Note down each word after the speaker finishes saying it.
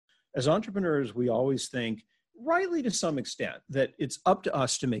as entrepreneurs, we always think, rightly to some extent, that it's up to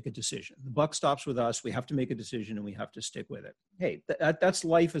us to make a decision. The buck stops with us. We have to make a decision and we have to stick with it. Hey, that's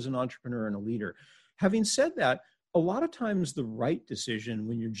life as an entrepreneur and a leader. Having said that, a lot of times the right decision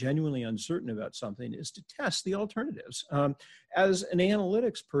when you're genuinely uncertain about something is to test the alternatives. As an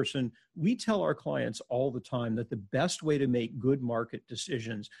analytics person, we tell our clients all the time that the best way to make good market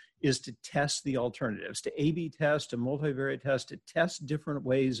decisions is to test the alternatives, to A/B test, to multivariate test, to test different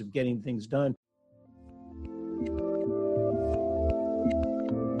ways of getting things done.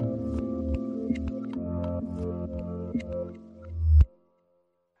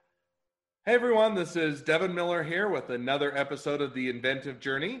 Hey everyone, this is Devin Miller here with another episode of the Inventive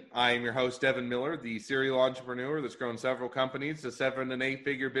Journey. I am your host, Devin Miller, the serial entrepreneur that's grown several companies to 7- and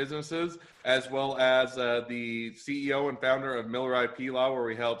 8-figure businesses, as well as the CEO and founder of Miller IP Law, where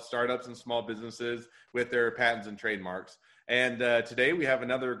we help startups and small businesses with their patents and trademarks. And today we have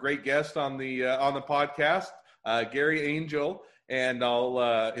another great guest on the podcast, Gary Angel. And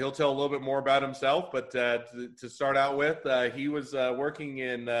he'll tell a little bit more about himself. But to start out with, he was working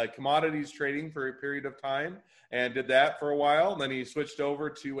in commodities trading for a period of time and did that for a while. And then he switched over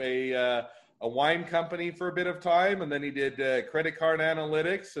to a wine company for a bit of time. And then he did credit card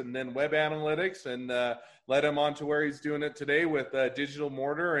analytics and then web analytics, and led him on to where he's doing it today with digital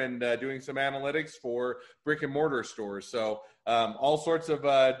mortar and doing some analytics for brick and mortar stores. So all sorts of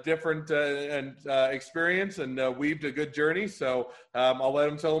different experience, and weaved a good journey. So I'll let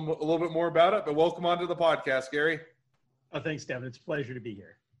him tell him a little bit more about it. But welcome onto the podcast, Gary. Oh, thanks, Devin. It's a pleasure to be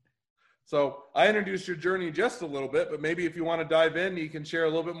here. So I introduced your journey just a little bit, but maybe if you want to dive in, you can share a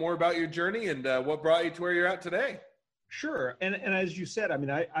little bit more about your journey and what brought you to where you're at today. Sure. And as you said, I mean,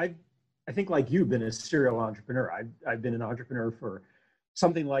 I think like you've been a serial entrepreneur. I've been an entrepreneur for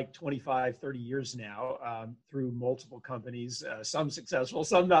something like 25, 30 years now, through multiple companies, some successful,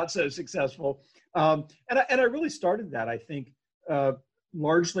 some not so successful. And I really started that, I think,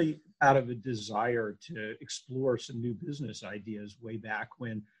 largely out of a desire to explore some new business ideas way back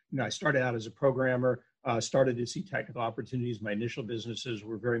when, I started out as a programmer, started to see technical opportunities. My initial businesses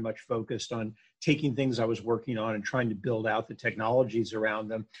were very much focused on taking things I was working on and trying to build out the technologies around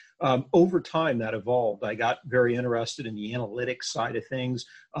them. Over time, that evolved. I got very interested in the analytics side of things,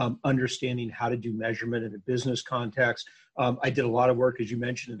 understanding how to do measurement in a business context. I did a lot of work, as you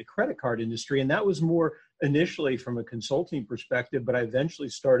mentioned, in the credit card industry, and that was more initially from a consulting perspective, but I eventually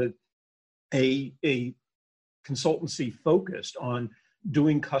started a consultancy focused on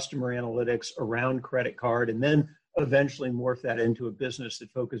doing customer analytics around credit card, and then eventually morphed that into a business that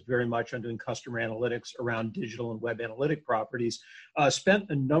focused very much on doing customer analytics around digital and web analytic properties. Spent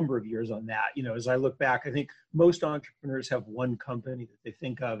a number of years on that. As I look back, I think most entrepreneurs have one company that they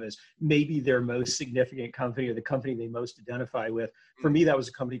think of as maybe their most significant company or the company they most identify with. For me, that was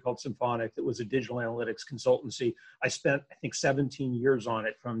a company called Symphonic that was a digital analytics consultancy. I spent, I think, 17 years on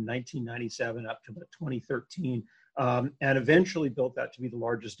it from 1997 up to about 2013. And eventually built that to be the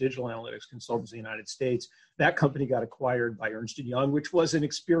largest digital analytics consultancy in the United States. That company got acquired by Ernst & Young, which was an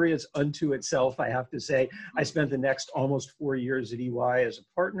experience unto itself, I have to say. I spent the next almost 4 years at EY as a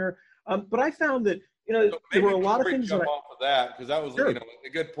partner. But I found that, So there were a lot of things jump off of that, because that was Sure. A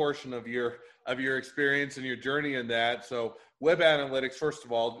good portion of your experience and your journey in that. So web analytics, first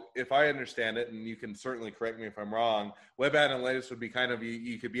of all, if I understand it, and you can certainly correct me if I'm wrong, web analytics would be kind of,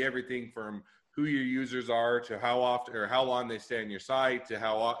 you could be everything from who your users are to how often or how long they stay on your site, to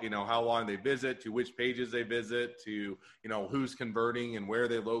how long they visit, to which pages they visit, to who's converting and where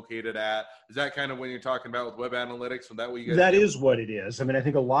they're located at. Is that kind of what you're talking about with web analytics? So that what you guys That is what it is. I mean, I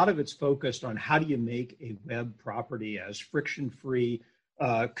think a lot of it's focused on how do you make a web property as friction-free,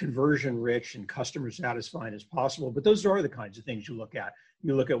 conversion-rich, and customer satisfying as possible. But those are the kinds of things you look at.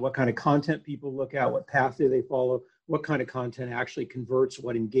 You look at what kind of content people look at, what path do they follow, what kind of content actually converts,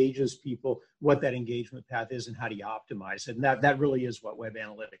 what engages people, what that engagement path is, and how do you optimize it. And that really is what web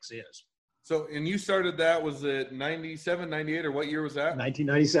analytics is. So, and you started that, was it 97, 98, or what year was that?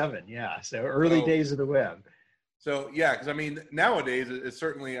 1997, yeah. So early days of the web. So, yeah, because I mean, nowadays it's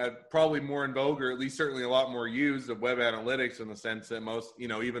certainly probably more in vogue, or at least certainly a lot more used of web analytics, in the sense that most,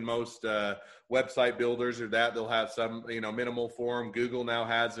 even most website builders or that they'll have some, minimal form. Google now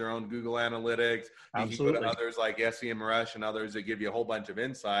has their own Google Analytics. Absolutely. You go to others like SEMrush and others that give you a whole bunch of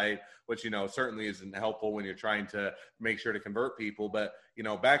insight, which, certainly isn't helpful when you're trying to make sure to convert people. But,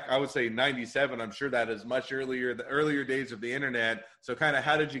 back, I would say 97, I'm sure that is much earlier, the earlier days of the internet. So kind of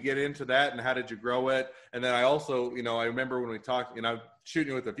how did you get into that and how did you grow it? And then I also, I remember when we talked, I'm shooting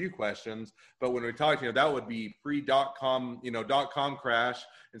you with a few questions, but when we talked, that would be pre-.com, .com crash.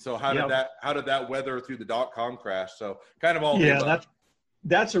 And so how did that weather through the .com crash? So kind of all the above.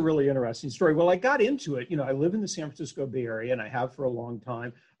 That's a really interesting story. Well, I got into it. I live in the San Francisco Bay Area and I have for a long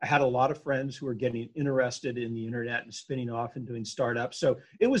time. I had a lot of friends who were getting interested in the internet and spinning off and doing startups. So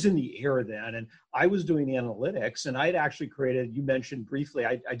it was in the air then. And I was doing analytics and I had actually created, you mentioned briefly,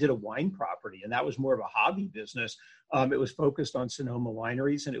 I did a wine property and that was more of a hobby business. It was focused on Sonoma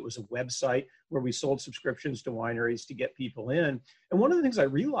wineries and it was a website where we sold subscriptions to wineries to get people in. And one of the things I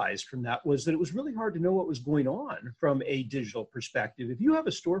realized from that was that it was really hard to know what was going on from a digital perspective. If you have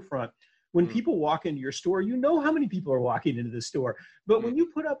a storefront, when people walk into your store, you know how many people are walking into the store. But when you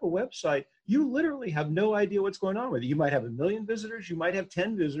put up a website, you literally have no idea what's going on with it. You might have 1 million visitors, you might have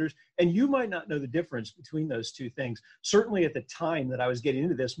 10 visitors, and you might not know the difference between those two things. Certainly at the time that I was getting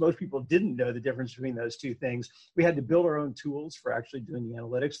into this, most people didn't know the difference between those two things. We had to build our own tools for actually doing the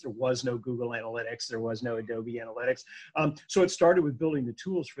analytics. There was no Google Analytics, there was no Adobe Analytics. So it started with building the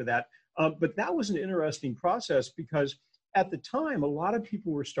tools for that. But that was an interesting process because at the time, a lot of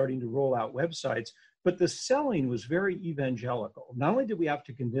people were starting to roll out websites, but the selling was very evangelical. Not only did we have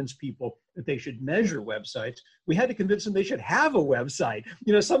to convince people that they should measure websites, we had to convince them they should have a website,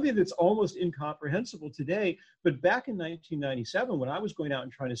 something that's almost incomprehensible today. But back in 1997, when I was going out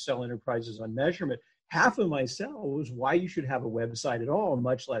and trying to sell enterprises on measurement, half of my sell was why you should have a website at all,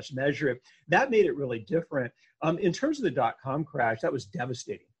 much less measure it. That made it really different. In terms of the dot-com crash, that was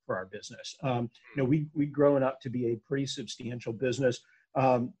devastating for our business. We'd grown up to be a pretty substantial business.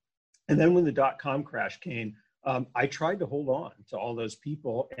 And then when the dot-com crash came, I tried to hold on to all those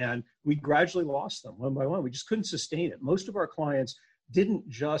people and we gradually lost them one by one. We just couldn't sustain it. Most of our clients didn't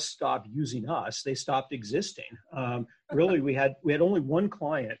just stop using us, they stopped existing. Really, we had only one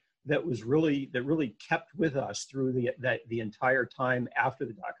client that really kept with us through the entire time after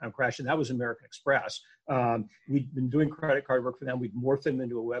the dot-com crash, and that was American Express. We'd been doing credit card work for them. We'd morphed them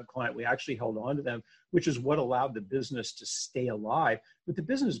into a web client. We actually held on to them, which is what allowed the business to stay alive. But the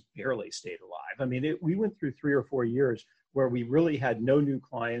business barely stayed alive. I mean, we went through 3 or 4 years where we really had no new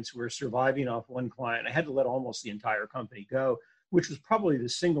clients. We were surviving off one client. I had to let almost the entire company go, which was probably the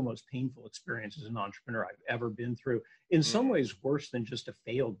single most painful experience as an entrepreneur I've ever been through. In some ways worse than just a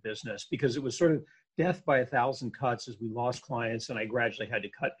failed business, because it was sort of death by 1,000 cuts as we lost clients and I gradually had to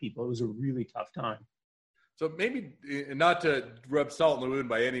cut people. It was a really tough time. So maybe, not to rub salt in the wound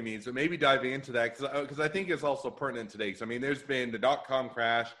by any means, but maybe diving into that, because I think it's also pertinent today. Because I mean, there's been the dot-com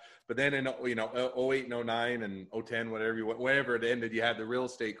crash, but then in 08 and 09 and 010, whatever it ended, you had the real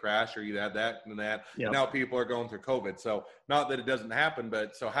estate crash, or you had that and that. Yep. And now people are going through COVID. So not that it doesn't happen,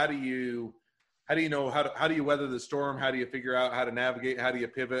 but so how do you know how do you weather the storm? How do you figure out how to navigate? How do you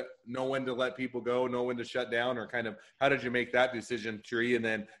pivot? Know when to let people go? Know when to shut down? Or kind of how did you make that decision, Tree? And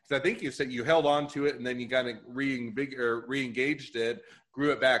then, because I think you said you held on to it and then you kind of re-engaged it,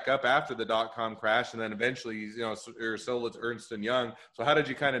 grew it back up after the dot-com crash, and then eventually, sold it to Ernst & Young. So how did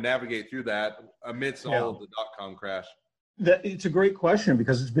you kind of navigate through that amidst all of the dot-com crash? It's a great question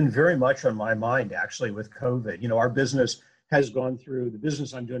because it's been very much on my mind, actually, with COVID. Our business has gone through, the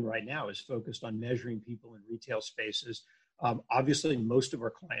business I'm doing right now is focused on measuring people in retail spaces. Obviously, most of our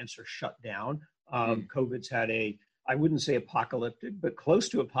clients are shut down. COVID's had I wouldn't say apocalyptic, but close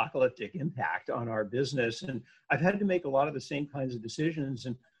to apocalyptic impact on our business. And I've had to make a lot of the same kinds of decisions.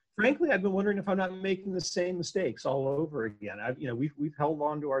 And frankly, I've been wondering if I'm not making the same mistakes all over again. We've held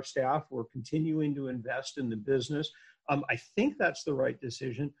on to our staff. We're continuing to invest in the business. I think that's the right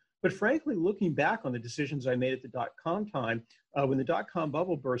decision. But frankly, looking back on the decisions I made at the dot-com time, when the dot-com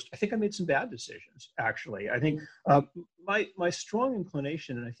bubble burst, I think I made some bad decisions, actually. I think my strong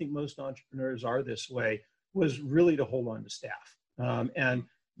inclination, and I think most entrepreneurs are this way, was really to hold on to staff. And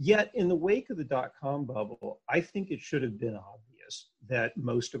yet, in the wake of the dot-com bubble, I think it should have been obvious that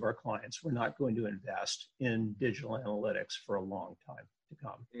most of our clients were not going to invest in digital analytics for a long time to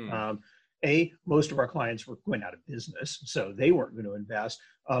come. Most of our clients were going out of business, so they weren't going to invest.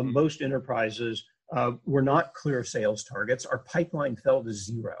 Most enterprises were not clear sales targets. Our pipeline fell to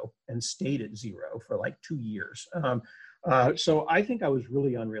 0 and stayed at 0 for like 2 years. So I think I was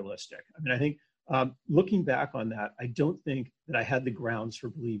really unrealistic. I mean, I think looking back on that, I don't think that I had the grounds for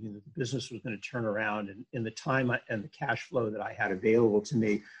believing that the business was going to turn around in the time and the cash flow that I had available to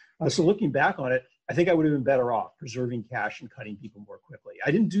me. So looking back on it, I think I would have been better off preserving cash and cutting people more quickly.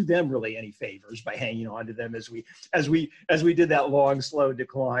 I didn't do them really any favors by hanging on to them as we did that long, slow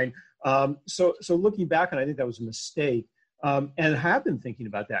decline. So looking back, and I think that was a mistake. And I have been thinking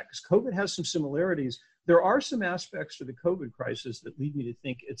about that because COVID has some similarities. There are some aspects to the COVID crisis that lead me to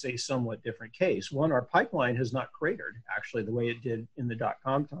think it's a somewhat different case. One, our pipeline has not cratered, actually, the way it did in the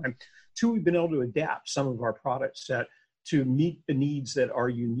dot-com time. Two, we've been able to adapt some of our product set to meet the needs that are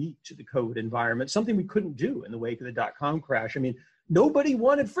unique to the COVID environment, something we couldn't do in the wake of the dot-com crash. I mean, nobody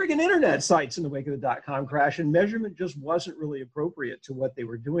wanted friggin' internet sites in the wake of the dot-com crash, and measurement just wasn't really appropriate to what they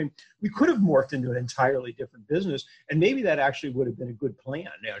were doing. We could have morphed into an entirely different business, and maybe that actually would have been a good plan,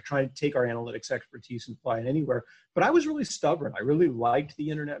 trying to take our analytics expertise and apply it anywhere. But I was really stubborn. I really liked the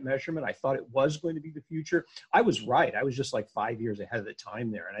internet measurement. I thought it was going to be the future. I was right. I was just like 5 years ahead of the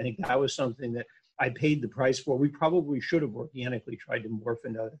time there. And I think that was something that I paid the price for. We probably should have organically tried to morph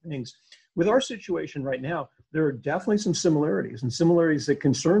into other things. With our situation right now, there are definitely some similarities, and similarities that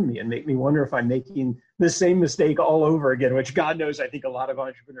concern me and make me wonder if I'm making the same mistake all over again, which God knows I think a lot of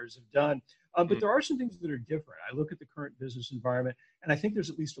entrepreneurs have done. But there are some things that are different. I look at the current business environment, and I think there's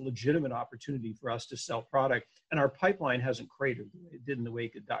at least a legitimate opportunity for us to sell product, and our pipeline hasn't cratered the way it did in the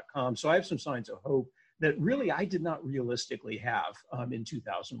wake of .com. So I have some signs of hope that really I did not realistically have in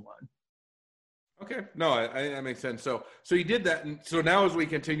 2001. Okay, no, that makes sense. So you did that, and so now as we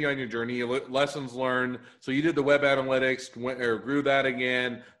continue on your journey, lessons learned. So you did the web analytics, grew that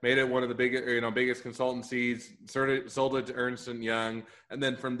again, made it one of the biggest consultancies, sold it to Ernst and Young, and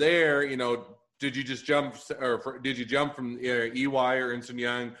then from there, did you just jump, or did you jump from EY or Ernst and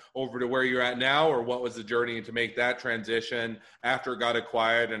Young over to where you're at now, or what was the journey to make that transition after it got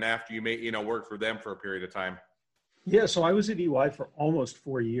acquired and after you worked for them for a period of time? Yeah, so I was at EY for almost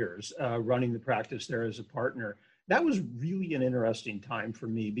 4 years, running the practice there as a partner. That was really an interesting time for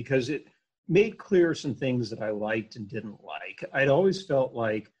me because it made clear some things that I liked and didn't like. I'd always felt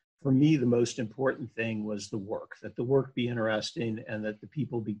like, for me, the most important thing was the work, that the work be interesting and that the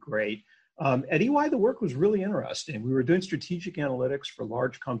people be great. At EY, the work was really interesting. We were doing strategic analytics for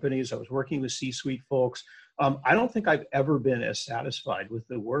large companies. I was working with C-suite folks. I don't think I've ever been as satisfied with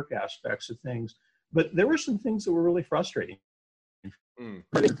the work aspects of things. But there were some things that were really frustrating.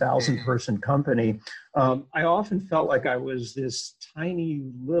 For a 1,000-person company, I often felt like I was this tiny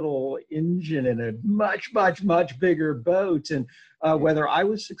little engine in a much, much, much bigger boat. And whether I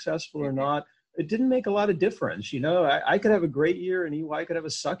was successful or not, it didn't make a lot of difference. I could have a great year and EY could have a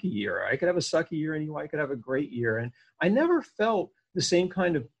sucky year. I could have a sucky year and EY could have a great year. And I never felt the same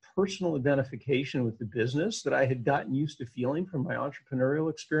kind of personal identification with the business that I had gotten used to feeling from my entrepreneurial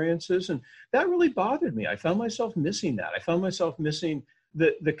experiences. And that really bothered me. I found myself missing that. I found myself missing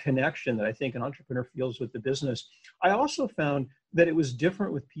the connection that I think an entrepreneur feels with the business. I also found that it was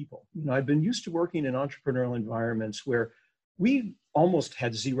different with people. I've been used to working in entrepreneurial environments where we almost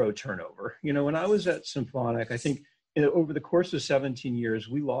had zero turnover. When I was at Symphonic, I think over the course of 17 years,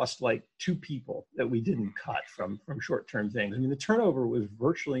 we lost like 2 people that we didn't cut from short-term things. I mean, the turnover was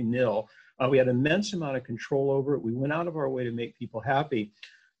virtually nil. We had immense amount of control over it. We went out of our way to make people happy.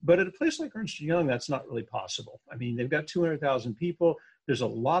 But at a place like Ernst & Young, that's not really possible. I mean, they've got 200,000 people. There's a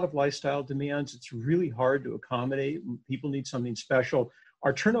lot of lifestyle demands. It's really hard to accommodate. People need something special.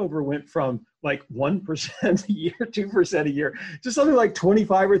 Our turnover went from like 1% a year, 2% a year, to something like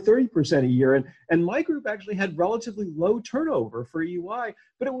 25 or 30% a year. And my group actually had relatively low turnover for EY,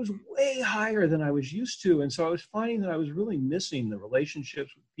 but it was way higher than I was used to. And so I was finding that I was really missing the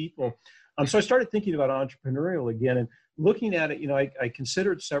relationships with people. So I started thinking about entrepreneurial again and looking at it. I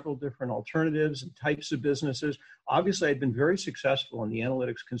considered several different alternatives and types of businesses. Obviously, I'd been very successful on the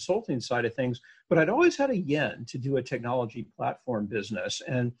analytics consulting side of things, but I'd always had a yen to do a technology platform business.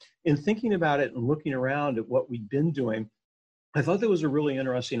 And in thinking about it and looking around at what we'd been doing, I thought there was a really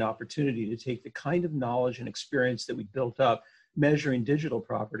interesting opportunity to take the kind of knowledge and experience that we built up measuring digital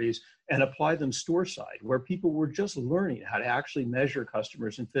properties and apply them store side, where people were just learning how to actually measure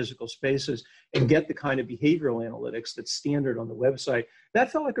customers in physical spaces and get the kind of behavioral analytics that's standard on the website.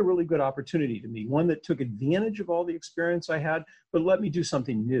 That felt like a really good opportunity to me, one that took advantage of all the experience I had, but let me do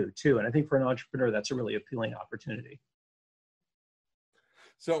something new too. And I think for an entrepreneur, that's a really appealing opportunity.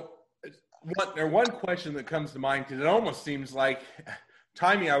 So one question that comes to mind, because it almost seems like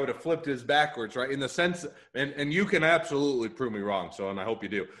timing, I would have flipped his backwards, right? In the sense, and you can absolutely prove me wrong, and I hope you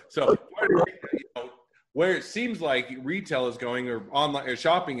do. So where it seems like retail is going, or online or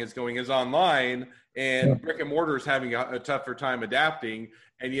shopping is going, is online, and brick and mortar is having a tougher time adapting.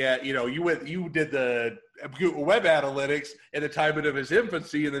 And yet, you did the web analytics at the time of its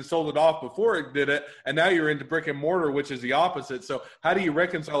infancy and then sold it off before it did it. And now you're into brick and mortar, which is the opposite. So how do you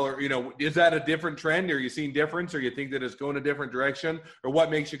reconcile, or, is that a different trend? Are you seeing difference, or you think that it's going a different direction? Or what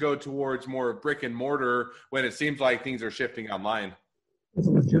makes you go towards more brick and mortar when it seems like things are shifting online? It's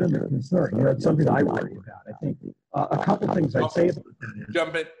a legitimate concern. It's something I worry about. I think a couple things I'd say about that is,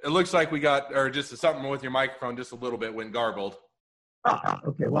 jump it. It looks like we got, or just something with your microphone just a little bit went garbled.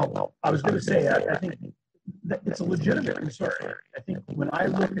 Okay. Well, I was going to say, I think that it's a legitimate concern. I think when I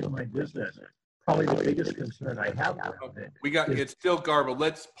look at my business, probably the biggest concern I have around it. It's still garbled.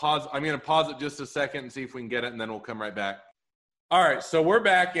 Let's pause. I'm going to pause it just a second and see if we can get it, and then we'll come right back. All right, so we're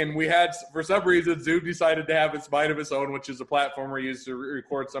back, and we had, for some reason, Zoom decided to have its mind of its own, which is a platform we use to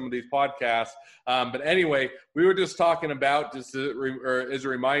record some of these podcasts. But anyway, we were just talking about, just as a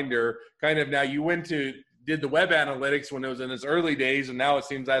reminder, kind of now you did the web analytics when it was in its early days, and now it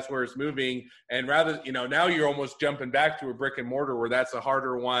seems that's where it's moving. And rather, now you're almost jumping back to a brick and mortar where that's a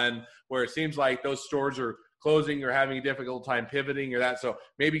harder one, where it seems like those stores are closing or having a difficult time pivoting or that. So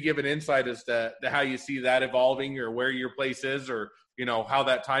maybe give an insight as to how you see that evolving or where your place is or, how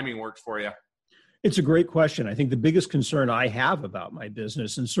that timing works for you. It's a great question. I think the biggest concern I have about my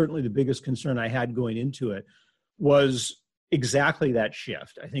business, and certainly the biggest concern I had going into it, was exactly that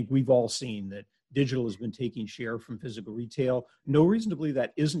shift. I think we've all seen that digital has been taking share from physical retail. No reason to believe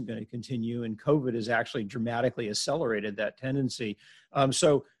that isn't going to continue, and COVID has actually dramatically accelerated that tendency.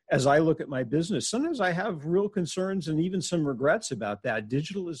 So as I look at my business, sometimes I have real concerns and even some regrets about that.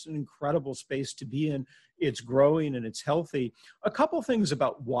 Digital is an incredible space to be in. It's growing and it's healthy. A couple things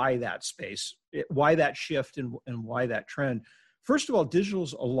about why that space, why that shift and why that trend. First of all, digital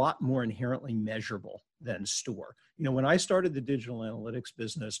is a lot more inherently measurable than store. When I started the digital analytics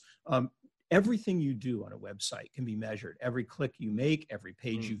business, everything you do on a website can be measured. Every click you make, every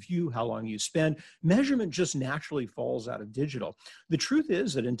page you view, how long you spend. Measurement just naturally falls out of digital. The truth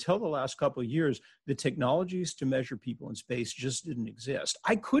is that until the last couple of years, the technologies to measure people in space just didn't exist.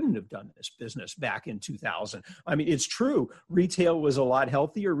 I couldn't have done this business back in 2000. I mean, it's true. Retail was a lot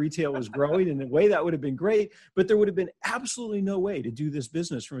healthier. Retail was growing in a way that would have been great, but there would have been absolutely no way to do this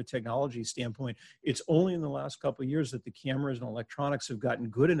business from a technology standpoint. It's only in the last couple of years that the cameras and electronics have gotten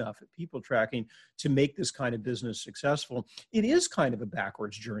good enough at people tracking to make this kind of business successful. It is kind of a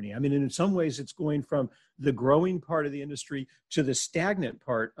backwards journey. I mean, in some ways, it's going from the growing part of the industry to the stagnant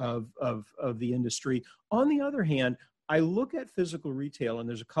part of the industry. On the other hand, I look at physical retail, and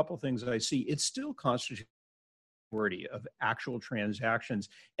there's a couple things that I see. It's still constitutes of actual transactions,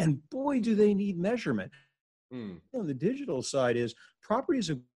 and boy, do they need measurement. On the digital side is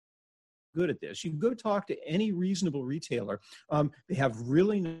properties are good at this. You can go talk to any reasonable retailer. They have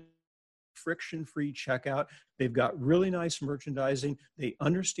really friction-free checkout. They've got really nice merchandising. They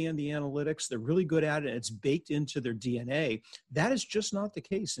understand the analytics. They're really good at it. And it's baked into their DNA. That is just not the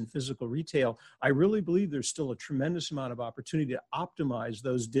case in physical retail. I really believe there's still a tremendous amount of opportunity to optimize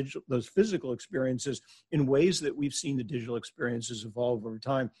those physical experiences in ways that we've seen the digital experiences evolve over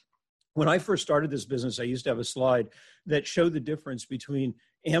time. When I first started this business, I used to have a slide that showed the difference between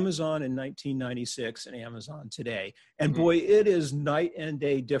Amazon in 1996 and Amazon today. And boy, it is night and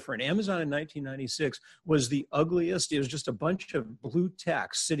day different. Amazon in 1996 was the ugliest. It was just a bunch of blue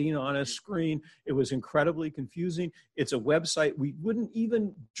text sitting on a screen. It was incredibly confusing. It's a website we wouldn't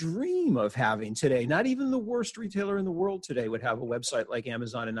even dream of having today. Not even the worst retailer in the world today would have a website like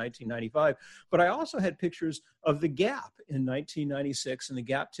Amazon in 1995. But I also had pictures of the Gap in 1996 and the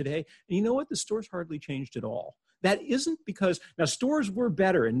Gap today. And you know what? The store's hardly changed at all. That isn't because, now stores were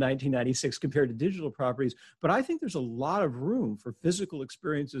better in 1996 compared to digital properties, but I think there's a lot of room for physical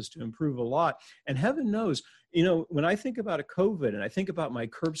experiences to improve a lot. And heaven knows, when I think about a COVID and I think about my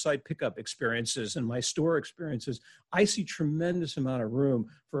curbside pickup experiences and my store experiences, I see tremendous amount of room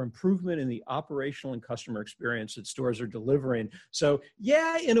for improvement in the operational and customer experience that stores are delivering. So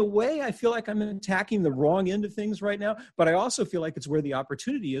yeah, in a way, I feel like I'm attacking the wrong end of things right now, but I also feel like it's where the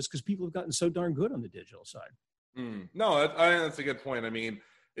opportunity is because people have gotten so darn good on the digital side. No, I think that's a good point. I mean,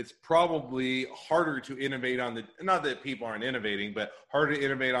 it's probably harder to innovate on not that people aren't innovating, but harder to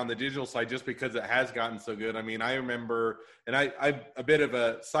innovate on the digital side just because it has gotten so good. I mean, I remember, and I've a bit of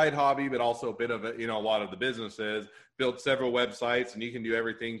a side hobby, but also a bit of a lot of the businesses built several websites, and you can do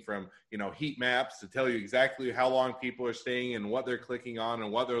everything from, heat maps to tell you exactly how long people are staying and what they're clicking on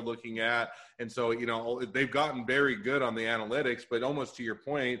and what they're looking at. And so, they've gotten very good on the analytics, but almost to your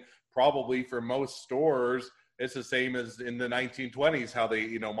point, probably for most stores, it's the same as in the 1920s, how they,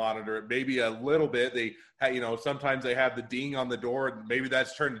 monitor it. Maybe a little bit. They, sometimes they have the ding on the door, and maybe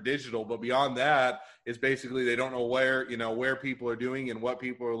that's turned to digital. But beyond that, it's basically they don't know where people are doing and what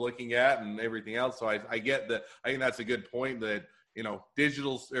people are looking at and everything else. So I get that. I think that's a good point that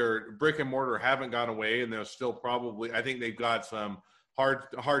digital or brick and mortar haven't gone away, and they're still probably. I think they've got some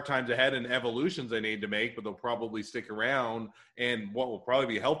hard times ahead and evolutions they need to make, but they'll probably stick around. And what will probably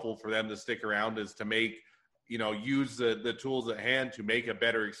be helpful for them to stick around is to make use the tools at hand to make a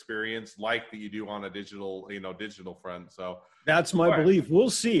better experience like that you do on a digital front. So that's my belief. We'll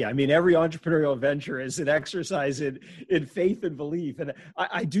see. I mean, every entrepreneurial venture is an exercise in faith and belief. And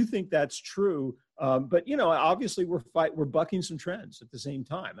I do think that's true. But, obviously we're bucking some trends at the same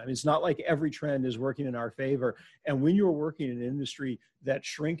time. I mean, it's not like every trend is working in our favor. And when you're working in an industry that's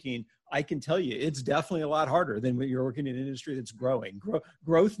shrinking, I can tell you it's definitely a lot harder than when you're working in an industry that's growing.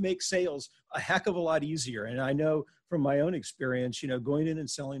 Growth makes sales a heck of a lot easier. And I know from my own experience, going in and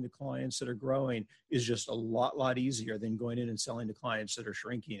selling to clients that are growing is just a lot easier than going in and selling to clients that are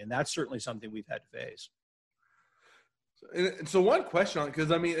shrinking. And that's certainly something we've had to face. And so one question on it,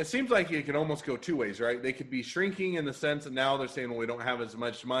 because I mean, it seems like it can almost go two ways, right? They could be shrinking in the sense that now they're saying, well, we don't have as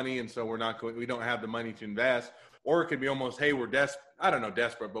much money, and so we don't have the money to invest. Or it could be almost, hey, we're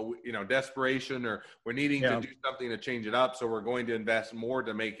desperate, but desperation, or we're needing to do something to change it up. So we're going to invest more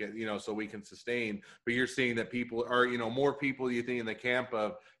to make it, so we can sustain. But you're seeing that people are, more people you think in the camp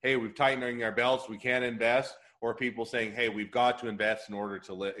of, hey, we've tightened our belts, we can't invest, or people saying, hey, we've got to invest in order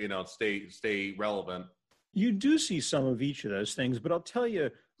to stay relevant. You do see some of each of those things, but I'll tell you,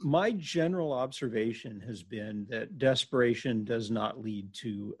 my general observation has been that desperation does not lead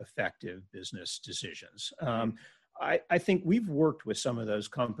to effective business decisions. I think we've worked with some of those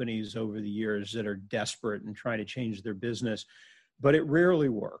companies over the years that are desperate and trying to change their business, but it rarely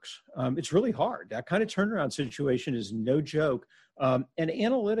works. It's really hard. That kind of turnaround situation is no joke. And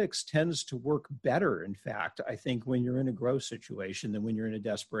analytics tends to work better, in fact, I think, when you're in a growth situation than when you're in a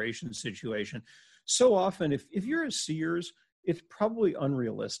desperation situation. So often, if you're a Sears, it's probably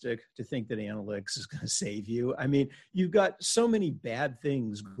unrealistic to think that analytics is going to save you. I mean, you've got so many bad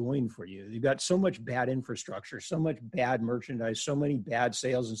things going for you. You've got so much bad infrastructure, so much bad merchandise, so many bad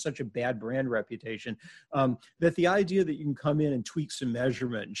sales, and such a bad brand reputation that the idea that you can come in and tweak some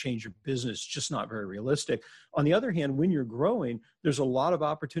measurement and change your business is just not very realistic. On the other hand, when you're growing, there's a lot of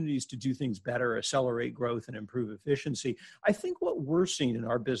opportunities to do things better, accelerate growth, and improve efficiency. I think what we're seeing in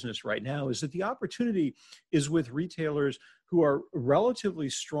our business right now is that the opportunity is with retailers who are relatively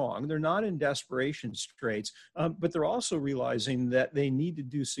strong. They're not in desperation straits, but they're also realizing that they need to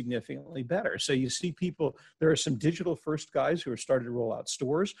do significantly better. So you see there are some digital first guys who are starting to roll out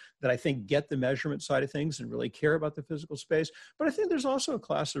stores that I think get the measurement side of things and really care about the physical space. But I think there's also a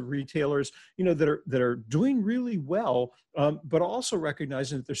class of retailers, that are doing really well, but also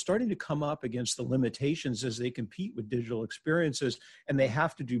recognizing that they're starting to come up against the limitations as they compete with digital experiences, and they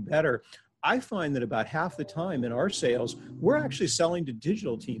have to do better. I find that about half the time in our sales, we're actually selling to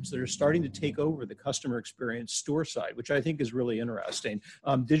digital teams that are starting to take over the customer experience store side, which I think is really interesting.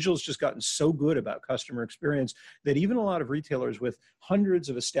 Digital's just gotten so good about customer experience that even a lot of retailers with hundreds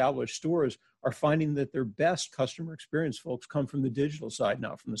of established stores are finding that their best customer experience folks come from the digital side,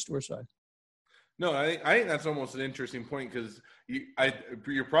 not from the store side. No, I think that's almost an interesting point, because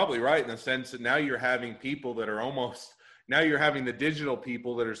you're probably right in the sense that now you're having people that are almost – now you're having the digital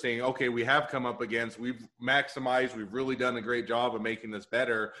people that are saying, okay, we have come up against, we've maximized, we've really done a great job of making this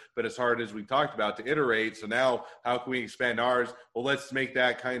better, but as hard as we talked about to iterate. So now how can we expand ours? Well, let's make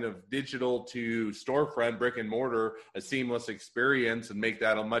that kind of digital to storefront, brick and mortar, a seamless experience, and make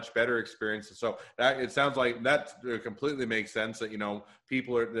that a much better experience. And so it sounds like that completely makes sense that,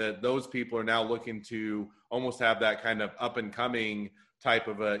 those people are now looking to almost have that kind of up and coming type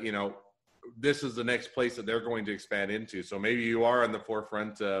of this is the next place that they're going to expand into. So maybe you are on the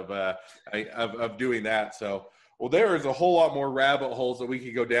forefront of doing that. So, well, there is a whole lot more rabbit holes that we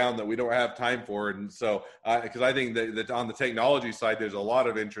could go down that we don't have time for. And so, because I think that on the technology side, there's a lot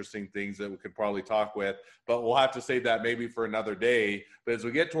of interesting things that we could probably talk with, but we'll have to save that maybe for another day. But as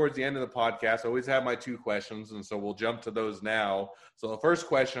we get towards the end of the podcast, I always have my two questions. And so we'll jump to those now. So the first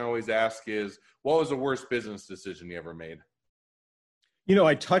question I always ask is, what was the worst business decision you ever made?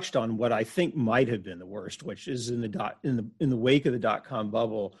 I touched on what I think might have been the worst, which is in the wake of the dot-com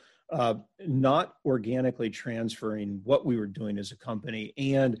bubble, not organically transferring what we were doing as a company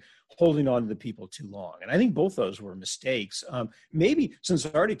and holding on to the people too long. And I think both those were mistakes. Maybe since I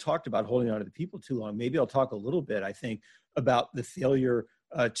already talked about holding on to the people too long, maybe I'll talk a little bit, I think, about the failure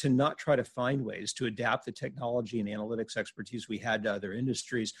to not try to find ways to adapt the technology and analytics expertise we had to other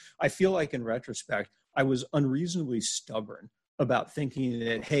industries. I feel like in retrospect, I was unreasonably stubborn about thinking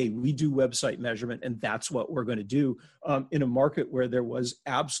that, hey, we do website measurement and that's what we're going to do in a market where there was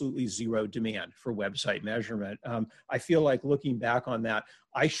absolutely zero demand for website measurement. I feel like looking back on that,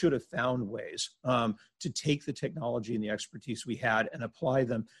 I should have found ways to take the technology and the expertise we had and apply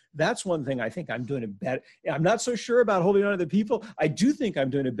them. That's one thing I think I'm doing a better. I'm not so sure about holding on to the people. I do think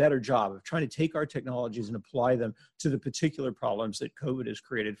I'm doing a better job of trying to take our technologies and apply them to the particular problems that COVID has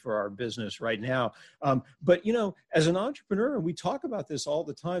created for our business right now. But, as an entrepreneur, and we talk about this all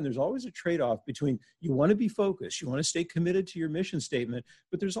the time, there's always a trade-off between you want to be focused, you want to stay committed to your mission statement,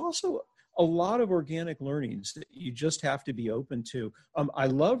 but there's also a lot of organic learnings that you just have to be open to. I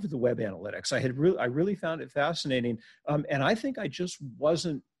loved the web analytics. I really found it fascinating. And I think I just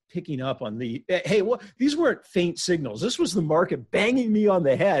wasn't picking up on hey, well, these weren't faint signals. This was the market banging me on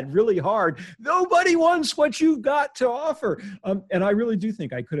the head really hard. Nobody wants what you've got to offer. And I really do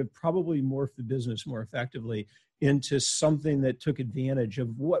think I could have probably morphed the business more effectively into something that took advantage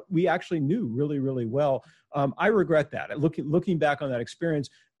of what we actually knew really, really well. I regret that. Looking back on that experience,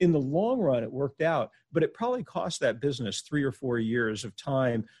 in the long run, it worked out, but it probably cost that business 3 or 4 years of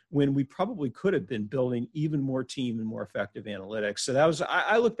time when we probably could have been building even more team and more effective analytics. So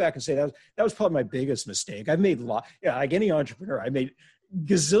I look back and say that was probably my biggest mistake. I've made like any entrepreneur, I made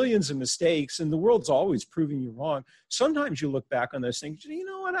gazillions of mistakes, and the world's always proving you wrong. Sometimes you look back on those things, you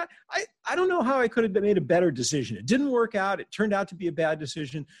know what, I don't know how I could have made a better decision. It didn't work out. It turned out to be a bad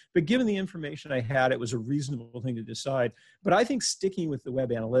decision, but given the information I had, it was a reasonable thing to decide. But I think sticking with the web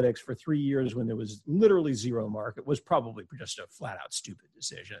analytics for 3 years when there was literally zero market was probably just a flat out stupid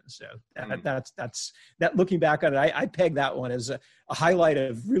decision. So that's that. Looking back on it, I peg that one as a highlight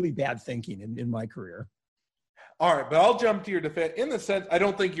of really bad thinking in my career. All right, but I'll jump to your defense in the sense, I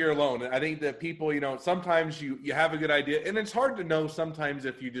don't think you're alone. I think that people, sometimes you have a good idea, and it's hard to know sometimes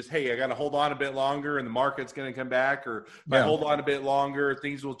if you just, hey, I got to hold on a bit longer and the market's going to come back, or if I hold on a bit longer,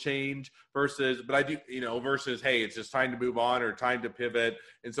 things will change versus, hey, it's just time to move on or time to pivot.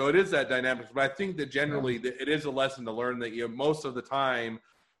 And so it is that dynamic. But I think that generally it is a lesson to learn that, most of the time,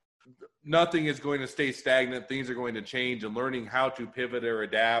 nothing is going to stay stagnant. Things are going to change, and learning how to pivot or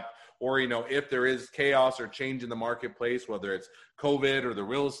adapt, or, if there is chaos or change in the marketplace, whether it's COVID or the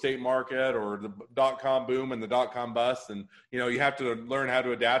real estate market or the dot-com boom and the dot-com bust. And, you have to learn how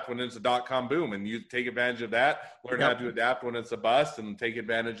to adapt when it's a dot-com boom, and you take advantage of that, learn how to adapt when it's a bust and take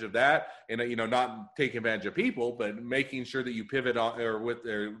advantage of that. And, not take advantage of people, but making sure that you pivot on with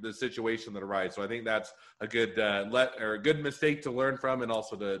the situation that arises. So I think that's a good a good mistake to learn from, and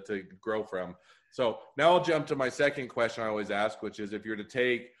also to grow from. So now I'll jump to my second question I always ask, which is, if you're to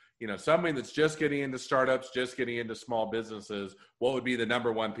take somebody that's just getting into startups, just getting into small businesses, what would be the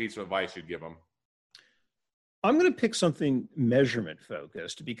number one piece of advice you'd give them? I'm going to pick something measurement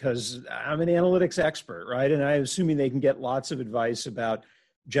focused because I'm an analytics expert, right? And I'm assuming they can get lots of advice about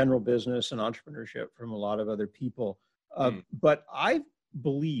general business and entrepreneurship from a lot of other people. But I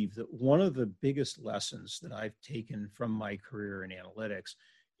believe that one of the biggest lessons that I've taken from my career in analytics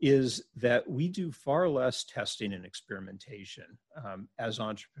is that we do far less testing and experimentation as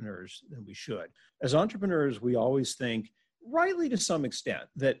entrepreneurs than we should. As entrepreneurs, we always think, rightly to some extent,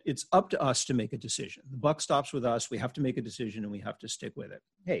 that it's up to us to make a decision. The buck stops with us. We have to make a decision and we have to stick with it.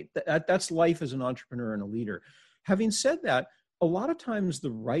 Hey, that's life as an entrepreneur and a leader. Having said that, a lot of times the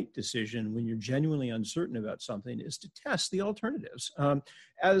right decision when you're genuinely uncertain about something is to test the alternatives.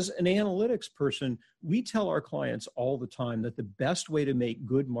 As an analytics person, we tell our clients all the time that the best way to make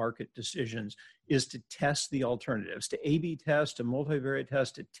good market decisions is to test the alternatives, to A/B test, to multivariate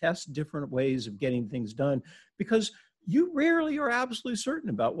test, to test different ways of getting things done, because you rarely are absolutely certain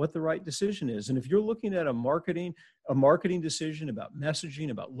about what the right decision is. And if you're looking at a marketing decision about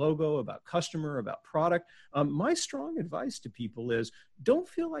messaging, about logo, about customer, about product, my strong advice to people is don't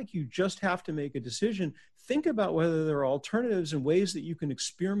feel like you just have to make a decision. Think about whether there are alternatives and ways that you can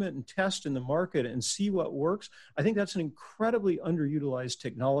experiment and test in the market and see what works. I think that's an incredibly underutilized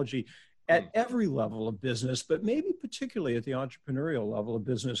technology at every level of business, but maybe particularly at the entrepreneurial level of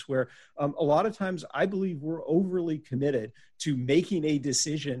business, where a lot of times I believe we're overly committed to making a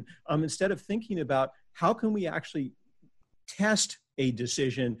decision instead of thinking about how can we actually test a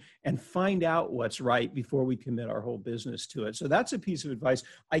decision and find out what's right before we commit our whole business to it. So that's a piece of advice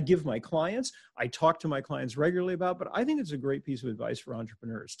I give my clients. I talk to my clients regularly about, but I think it's a great piece of advice for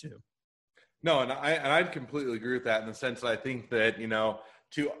entrepreneurs too. No, and I'd completely agree with that in the sense that I think that,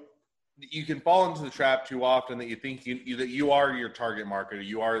 you can fall into the trap too often that you think that you are your target market, or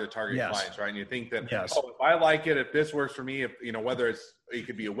you are the target clients, right? And you think that, if I like it, if this works for me, if, whether it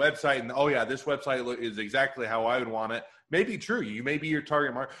could be a website and, this website is exactly how I would want it. May be true. You may be your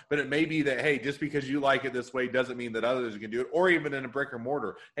target market, but it may be that, hey, just because you like it this way doesn't mean that others can do it. Or even in a brick or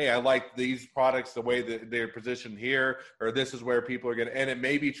mortar, hey, I like these products the way that they're positioned here, or this is where people are going to, and it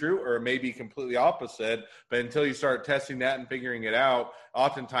may be true, or it may be completely opposite. But until you start testing that and figuring it out,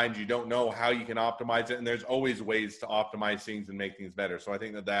 oftentimes you don't know how you can optimize it. And there's always ways to optimize things and make things better. So I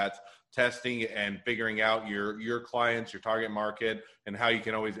think that that's testing and figuring out your clients, your target market, and how you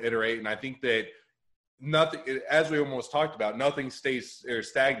can always iterate. And I think that nothing, as we almost talked about, nothing stays or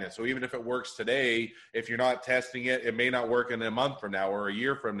stagnant. So even if it works today, if you're not testing it, it may not work in a month from now or a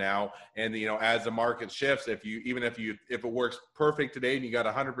year from now. And, you know, as the market shifts, if it works perfect today and you got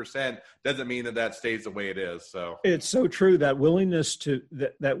 100%, doesn't mean that stays the way it is. So it's so true, that willingness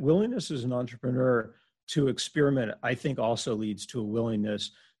as an entrepreneur to experiment, I think also leads to a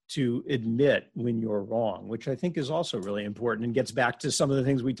willingness to admit when you're wrong, which I think is also really important and gets back to some of the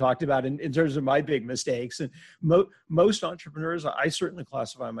things we talked about in terms of my big mistakes. And most entrepreneurs, I certainly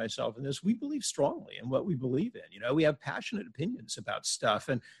classify myself in this, we believe strongly in what we believe in. You know, we have passionate opinions about stuff,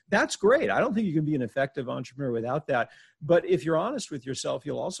 and that's great. I don't think you can be an effective entrepreneur without that. But if you're honest with yourself,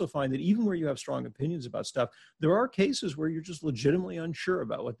 you'll also find that even where you have strong opinions about stuff, there are cases where you're just legitimately unsure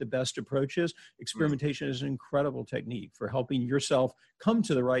about what the best approach is. Experimentation is an incredible technique for helping yourself come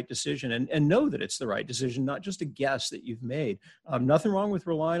to the right decision and know that it's the right decision, not just a guess that you've made. Nothing wrong with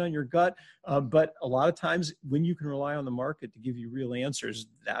relying on your gut, but a lot of times when you can rely on the market to give you real answers,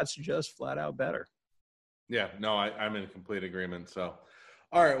 that's just flat out better. Yeah, no, I'm in complete agreement. So,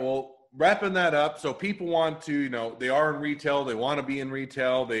 all right, well, wrapping that up. So people want to, you know, they are in retail, they want to be in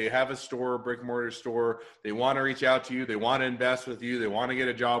retail, they have a store, brick and mortar store, they want to reach out to you, they want to invest with you, they want to get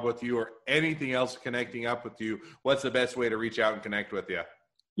a job with you, or anything else connecting up with you. What's the best way to reach out and connect with you?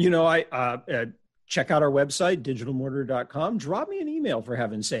 You know, I check out our website, digitalmortar.com. Drop me an email, for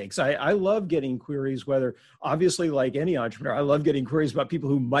heaven's sakes. I love getting queries, whether, obviously, like any entrepreneur, I love getting queries about people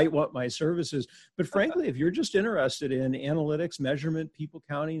who might want my services. But frankly, if you're just interested in analytics, measurement, people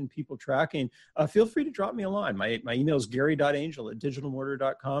counting, and people tracking, feel free to drop me a line. My email is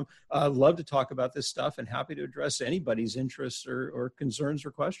gary.angel@digitalmortar.com. Love to talk about this stuff and happy to address anybody's interests or concerns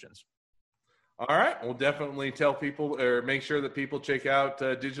or questions. All right. We'll definitely tell people, or make sure that people check out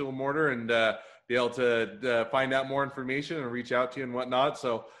Digital Mortar and be able to find out more information and reach out to you and whatnot.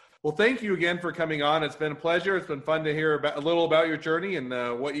 So, well, thank you again for coming on. It's been a pleasure. It's been fun to hear a little about your journey and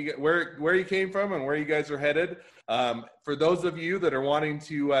where you came from and where you guys are headed. For those of you that are wanting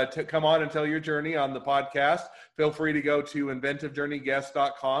to come on and tell your journey on the podcast, feel free to go to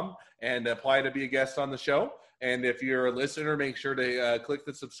inventivejourneyguest.com and apply to be a guest on the show. And if you're a listener, make sure to click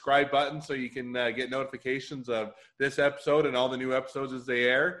the subscribe button so you can get notifications of this episode and all the new episodes as they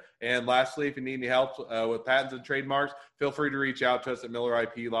air. And lastly, if you need any help with patents and trademarks, feel free to reach out to us at Miller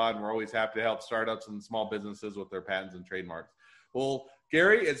IP Law, and we're always happy to help startups and small businesses with their patents and trademarks. Well,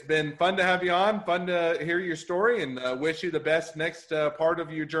 Gary, it's been fun to have you on, fun to hear your story, and wish you the best next part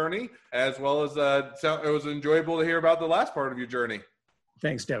of your journey, as well as it was enjoyable to hear about the last part of your journey.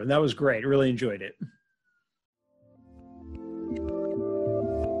 Thanks, Devin. That was great. Really enjoyed it.